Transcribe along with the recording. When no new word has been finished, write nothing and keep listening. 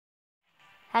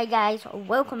Hi guys,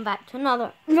 welcome back to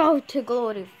another Road to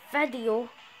Glory video.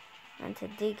 And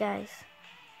today guys,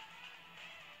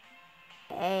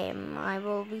 I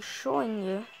will be showing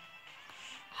you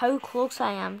how close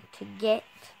I am to get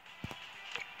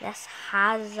this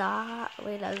Hazard,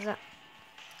 where is it,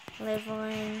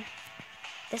 leveling,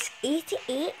 this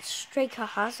 88 striker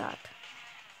Hazard.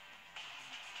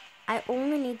 I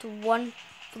only need one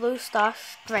blue star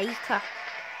striker.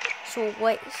 So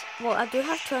I do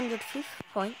have 200 FIFA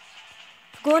points.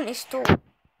 Go into store.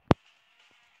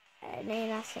 And then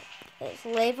that's it. It's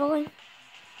leveling.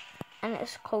 And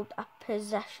it's called a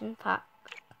position pack.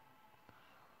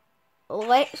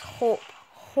 Let's hope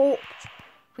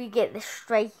we get the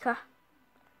striker.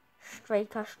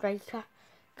 Striker.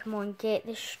 Come on, get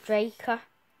the striker.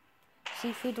 See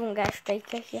if we don't get a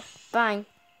striker here. Bang.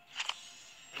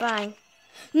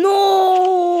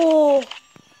 No!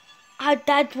 I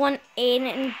did want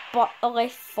anything but a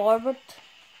left forward.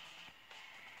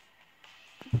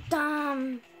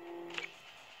 Damn.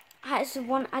 That's the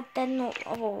one I did not.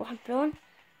 Oh, a bronze.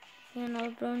 Yeah,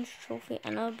 another bronze trophy.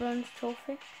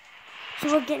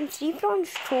 So we're getting 3 bronze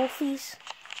trophies.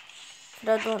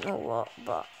 But I don't know what,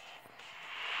 but.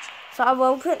 So I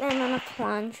will put them in a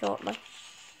plan shortly.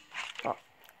 But,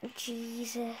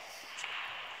 Jesus.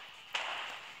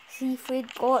 See if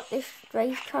we'd got the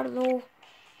striker though.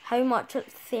 How much at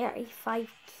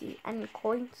 35k in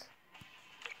coins?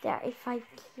 35k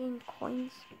in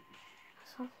coins.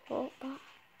 That's a lot, but.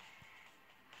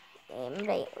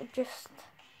 Right,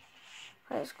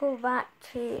 let's go back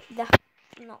to the,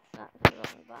 not that's the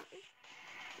wrong button,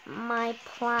 my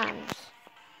plans.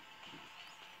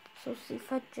 So see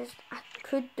if I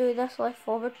could do this left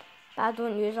forward, but I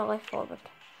don't use a left forward.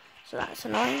 So that's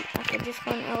annoying. I could just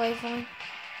go into leveling,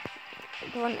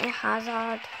 go into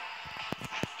Hazard,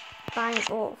 bang,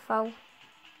 autofill,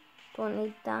 don't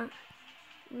need that.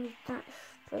 Need that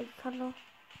striker though.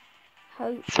 How,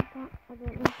 I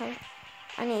don't know how.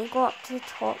 I need to go up to the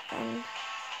top and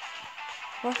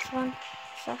which one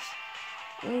is this?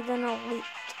 I need an elite.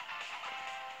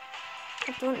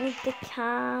 I don't need the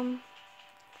cam.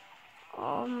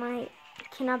 Oh my,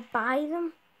 can I buy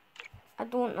them? I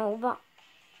don't know, but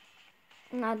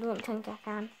no, I don't think I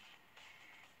can.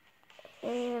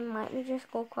 Let me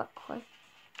just go quickly.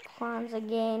 Plans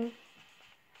again.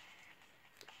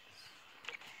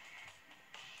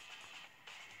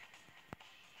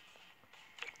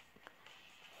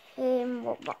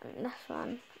 What button? This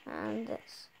one, and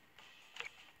it's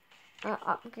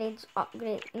upgrades.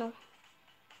 No,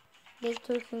 these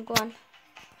two can go on.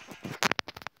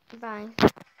 Bang.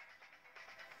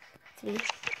 3.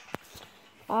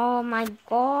 Oh my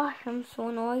gosh, I'm so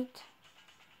annoyed.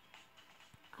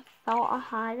 I thought I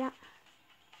had it.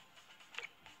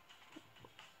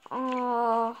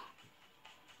 Oh,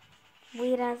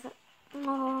 where is it?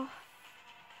 Oh,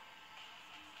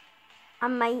 I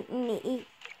might need to.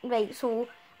 Right, so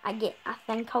I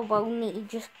think I will need to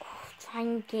just try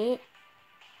and get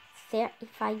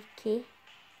 35k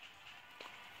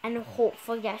and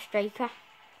hopefully get a striker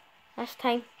this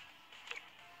time.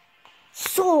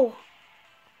 So,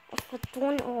 if I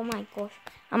don't, oh my gosh,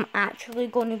 I'm actually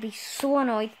going to be so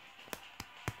annoyed.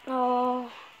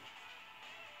 Oh,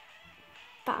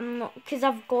 but I'm not, because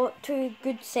I've got 2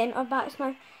 good centre backs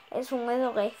now. It's only the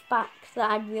left back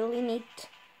that I really need.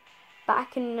 But I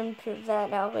can improve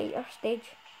that at a later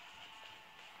stage.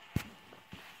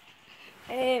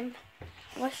 I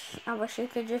wish you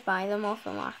could just buy them off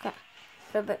the market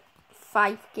for about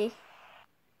 5k.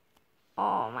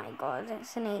 Oh my god,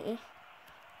 it's an 80.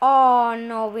 Oh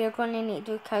no, we're gonna need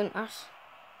to do counters.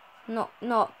 Not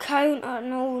counter,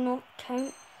 no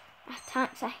count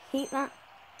attacks. I hate that.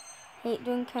 Hate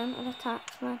doing counter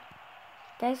attacks, man.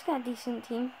 Guys got a decent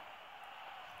team.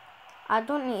 I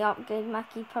don't need to upgrade my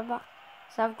keeper, but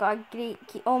so I've got a great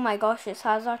keeper. Oh my gosh, it's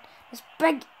Hazard. It's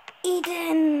Big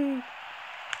Eden.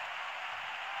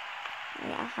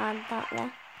 Yeah, I had that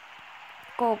there.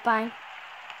 Go, bang.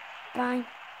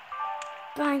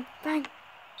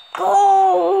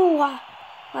 Go!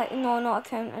 Like, no, not a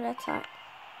counter attack.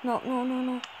 No.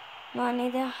 No, I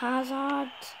need a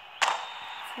Hazard.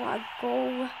 What a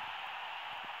goal.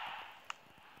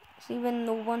 It's even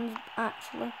no one's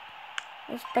actually.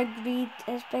 It's Big Reed.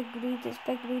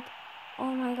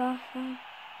 Oh my gosh.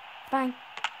 Bang.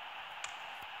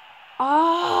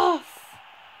 Off!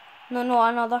 No,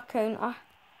 another counter.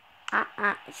 I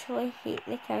actually hate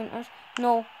the counters.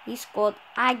 No, he scored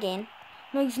again.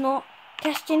 No, he's not.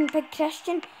 Big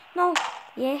Christian. No.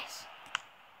 Yes.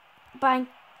 Bang.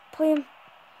 Play him.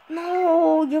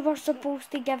 No, you were supposed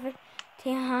to give it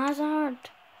to Hazard.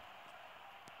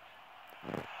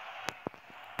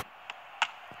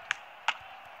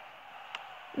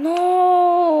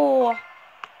 No!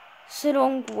 It's the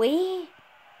wrong way.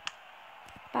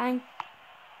 Bang.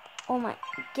 Oh my,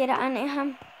 get it into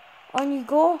him. On you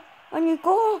go. On you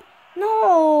go.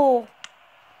 No!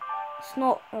 It's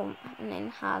not, and then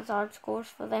Hazard scores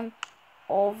for them,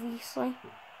 obviously.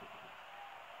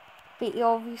 But he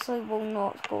obviously will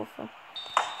not score for.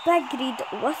 Big Reed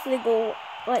with the goal.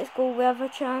 Let's go, we have a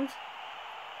chance.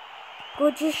 Go,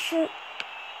 just shoot.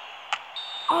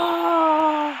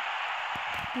 Oh!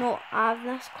 No, I have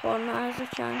this corner as a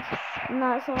chance. And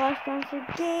that's the last chance of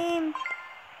the game.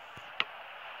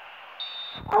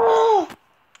 Oh!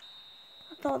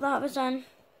 I thought that was in.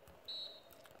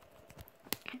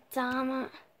 Damn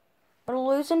it. We're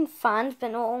losing fans,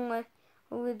 but not only.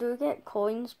 Well, we do get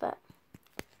coins, but.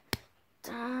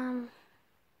 Damn.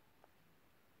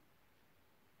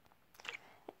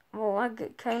 Well, I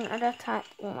get counter attack.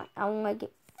 Oh my, I only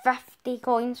get 50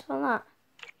 coins for that.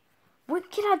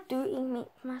 What can I do to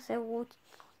make myself loads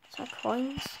of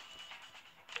coins?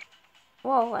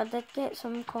 Whoa, I did get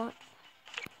some coins.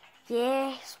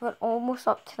 Yes, we're almost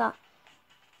up to that.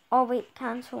 Oh wait,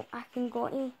 cancel. I can go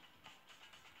to.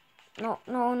 No.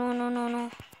 No,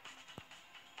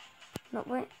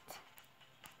 wait.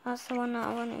 That's the one that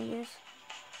I want to use.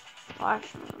 Alright,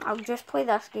 I'll just play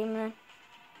this game then.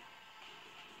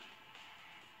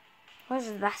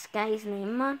 What's this guy's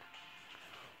name, man?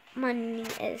 My knee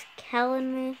is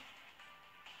killing me.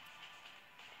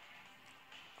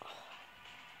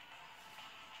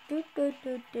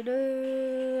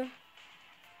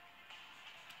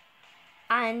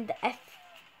 And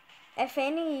if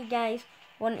any of you guys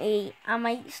want to, I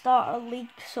might start a league,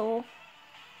 so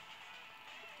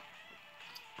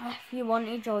if you want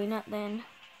to join it, then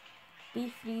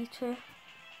be free to.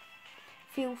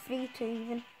 Feel free to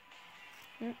even.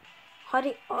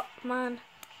 Hurry up, man.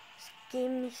 This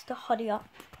game needs to hurry up.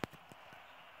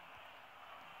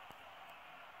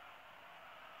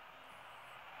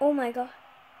 Oh my god.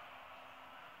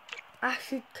 I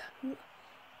should.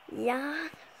 Yeah.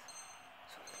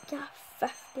 So we got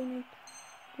 15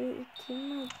 and 18,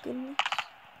 my goodness.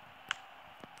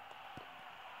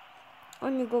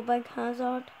 On you go, Big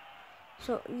Hazard.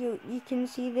 So you can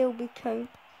see they'll be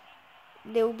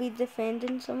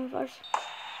defending some of us.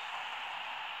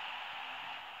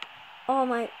 Oh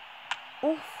my,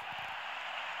 oof.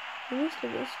 He needs to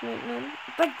be smart, man.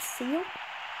 Big seal.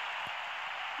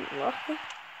 Lucky.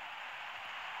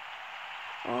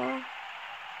 Oh.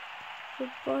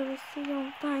 Good boy, the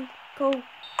seal. Bang. Go.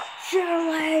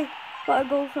 Surely. What a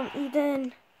goal from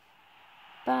Eden.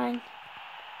 Bang.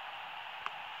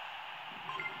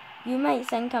 You might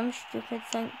think I'm stupid,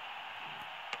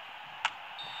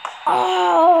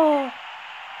 Oh!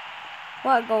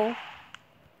 What a goal.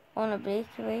 On a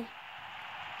breakaway.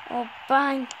 Oh,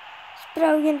 bang. It's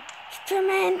brilliant. It's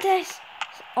tremendous.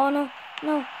 Oh, no.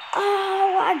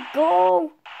 Oh, what a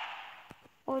goal.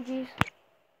 Oh, jeez.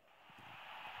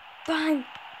 Bang.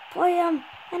 Play him.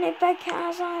 And a big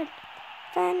Hazard.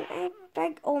 Then a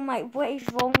big... Oh, my. What is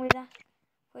wrong with this?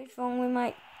 What is wrong with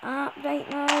my app right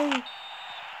now?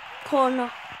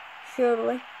 Corner.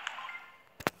 Surely.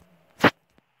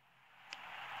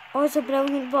 Oh, it's a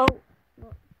brilliant ball.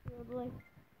 Not surely.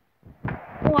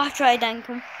 Oh, I tried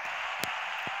ankle.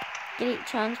 Great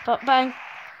chance, but bang.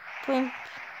 Boom.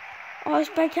 Oh, it's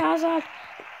Big Hazard.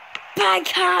 Big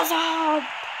Hazard!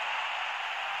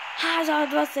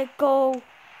 Hazard with the goal.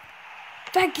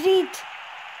 Big Reed.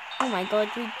 Oh my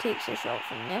god, Reed takes a shot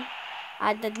from there.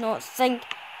 I did not think.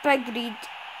 Big Reed.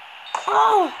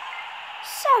 Oh!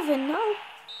 7-0.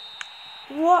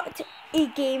 What a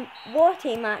game. What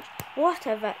a match. What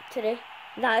a victory.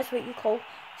 That is what you call.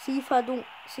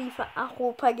 I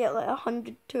hope I get like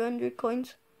 100, 200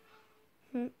 coins.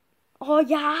 Oh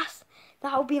yes,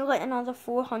 that'll be like another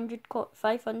 400,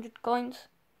 500 coins.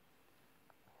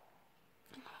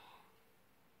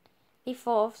 He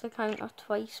fought off the counter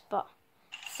twice, but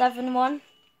 7-1,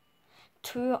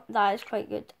 2, that is quite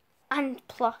good. And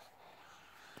plus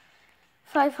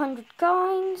 500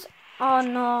 coins. Oh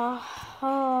no,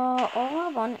 all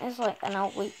I want is like an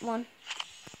elite one.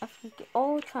 If you get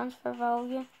all transfer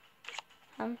value,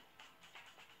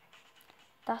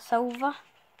 Da Silva.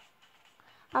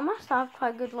 I must have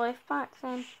quite good left backs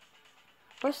then.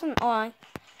 Listen,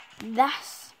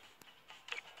 this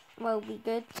will be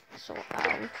good, so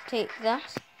I'll take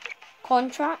this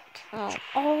contract.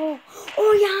 Oh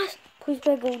yes! Please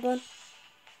be a golden.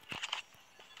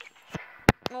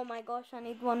 Oh my gosh, I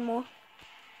need one more.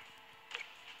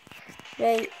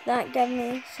 Right, that gave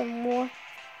me some more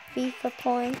FIFA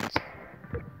points.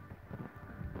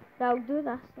 So I'll do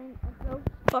this thing. I'll build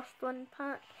first one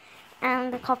pack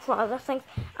and a couple of other things.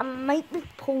 I might be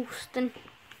posting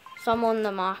some on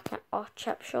the market. Oh,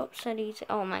 chip shots are easy.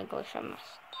 Oh my gosh, I missed.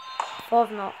 Well,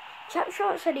 I've not. Chip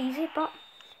shots are easy, but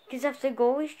because if the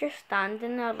goal is just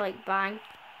standing there, like bang,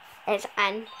 it's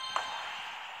in.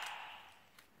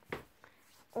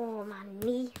 Oh, my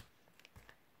knee.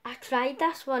 I tried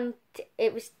this one,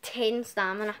 it was 10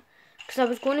 stamina, because I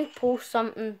was going to post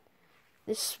something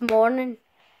this morning,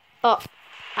 but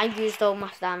I used all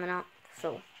my stamina,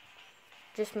 so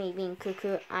just me being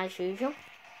cuckoo as usual.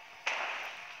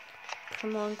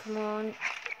 Come on, come on.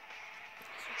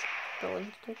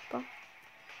 Bronze super.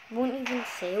 Won't even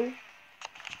sell.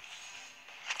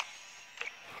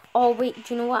 Oh wait,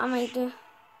 do you know what I might do?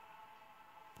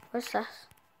 What's this?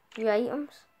 New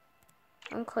items?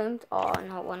 Unclaimed. Oh,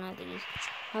 not one of these.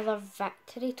 Another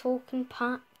victory token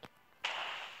pack.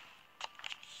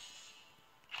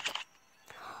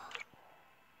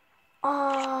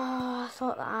 Oh, I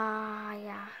thought that.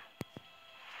 Yeah.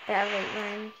 Better wait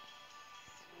then.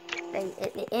 Right,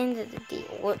 at the end of the day,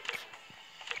 look.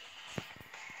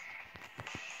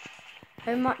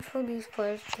 How much will these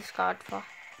players discard for?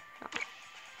 No.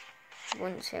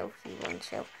 Won't sell, he won't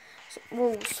sell.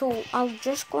 So I'll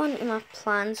just go into my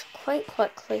plans quite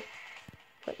quickly.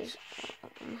 Which, oh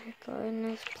my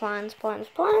goodness, plans. Bronze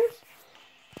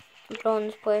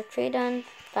player trade in,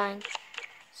 bang.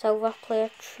 Silver player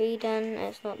trade in,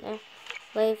 it's not there.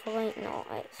 Leveling, no,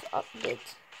 it's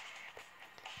upgrades.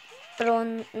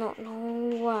 Bronze, no.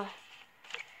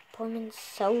 Blooming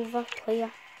silver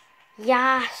player.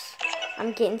 Yes!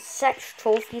 I'm getting 6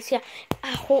 trophies here.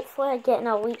 Hopefully I get an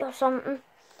elite or something.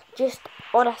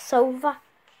 Or a silver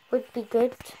would be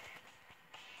good.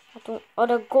 Or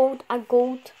a gold. Oh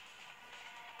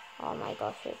my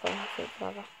gosh, it's going to take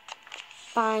forever.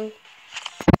 Bang.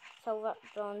 Silver,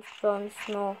 bronze,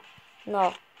 no.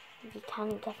 You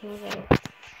can't give me the...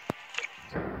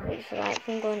 Right, so that's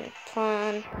I'm going to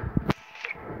plan.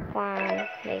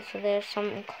 Right, so there's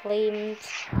something claimed.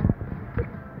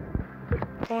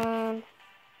 Plan.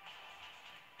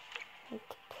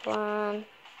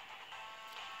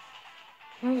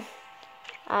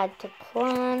 Add to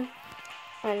plan.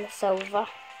 And silver.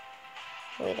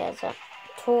 Where is it?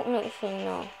 Token exchange,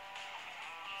 no.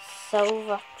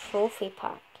 Silver trophy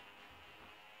pack.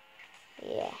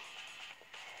 Yeah.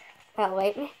 That'll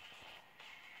like me.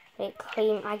 Right,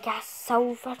 claim, I guess,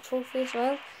 silver trophy as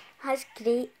well. That's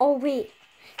great. Oh wait.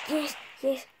 Yes.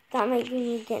 That might be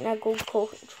me getting a gold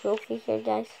trophy here,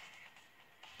 guys.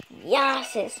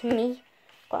 Yes, it's me.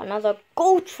 Got another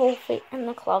gold trophy in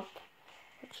the club,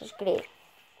 which is great.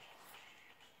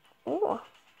 Oh.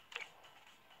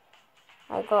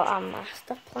 I got a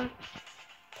master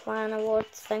plan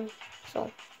awards thing,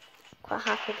 so quite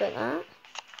happy about that.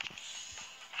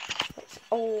 It's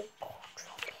all gold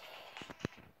trophy.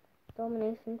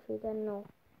 Domination trading, no.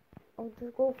 I'll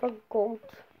just go for gold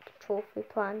trophy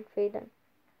plan trading.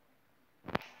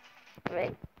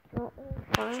 Right. Not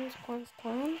all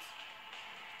plans.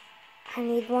 I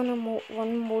need one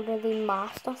more of the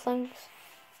master things.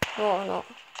 No.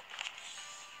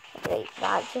 Right,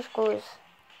 that just goes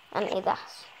into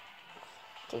this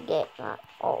to get that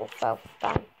autofill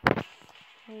done.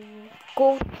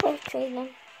 Gold player trading.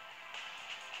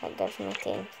 That gives me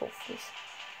 10 trophies.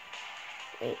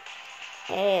 Right.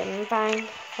 Bang.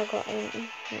 Forgot anything?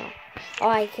 No.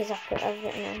 Oh, because I put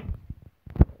everything in.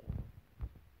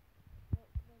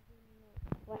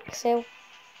 Excel.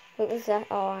 What was that?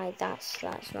 Oh, that's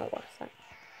not worth it.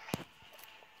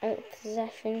 Out of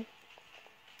position.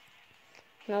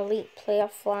 An elite player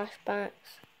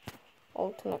flashbacks.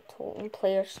 Ultimate totem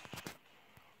players.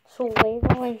 So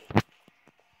leveling.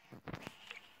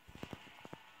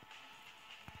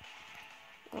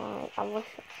 I wish.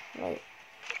 Right.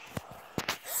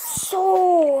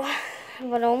 So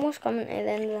we're almost coming to the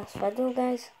end of this video,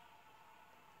 guys.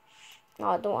 No,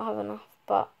 I don't have enough,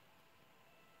 but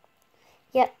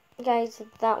yeah, guys,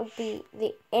 that will be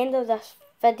the end of this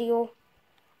video.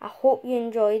 I hope you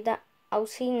enjoyed it. I'll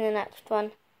see you in the next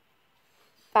one.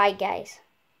 Bye, guys.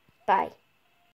 Bye.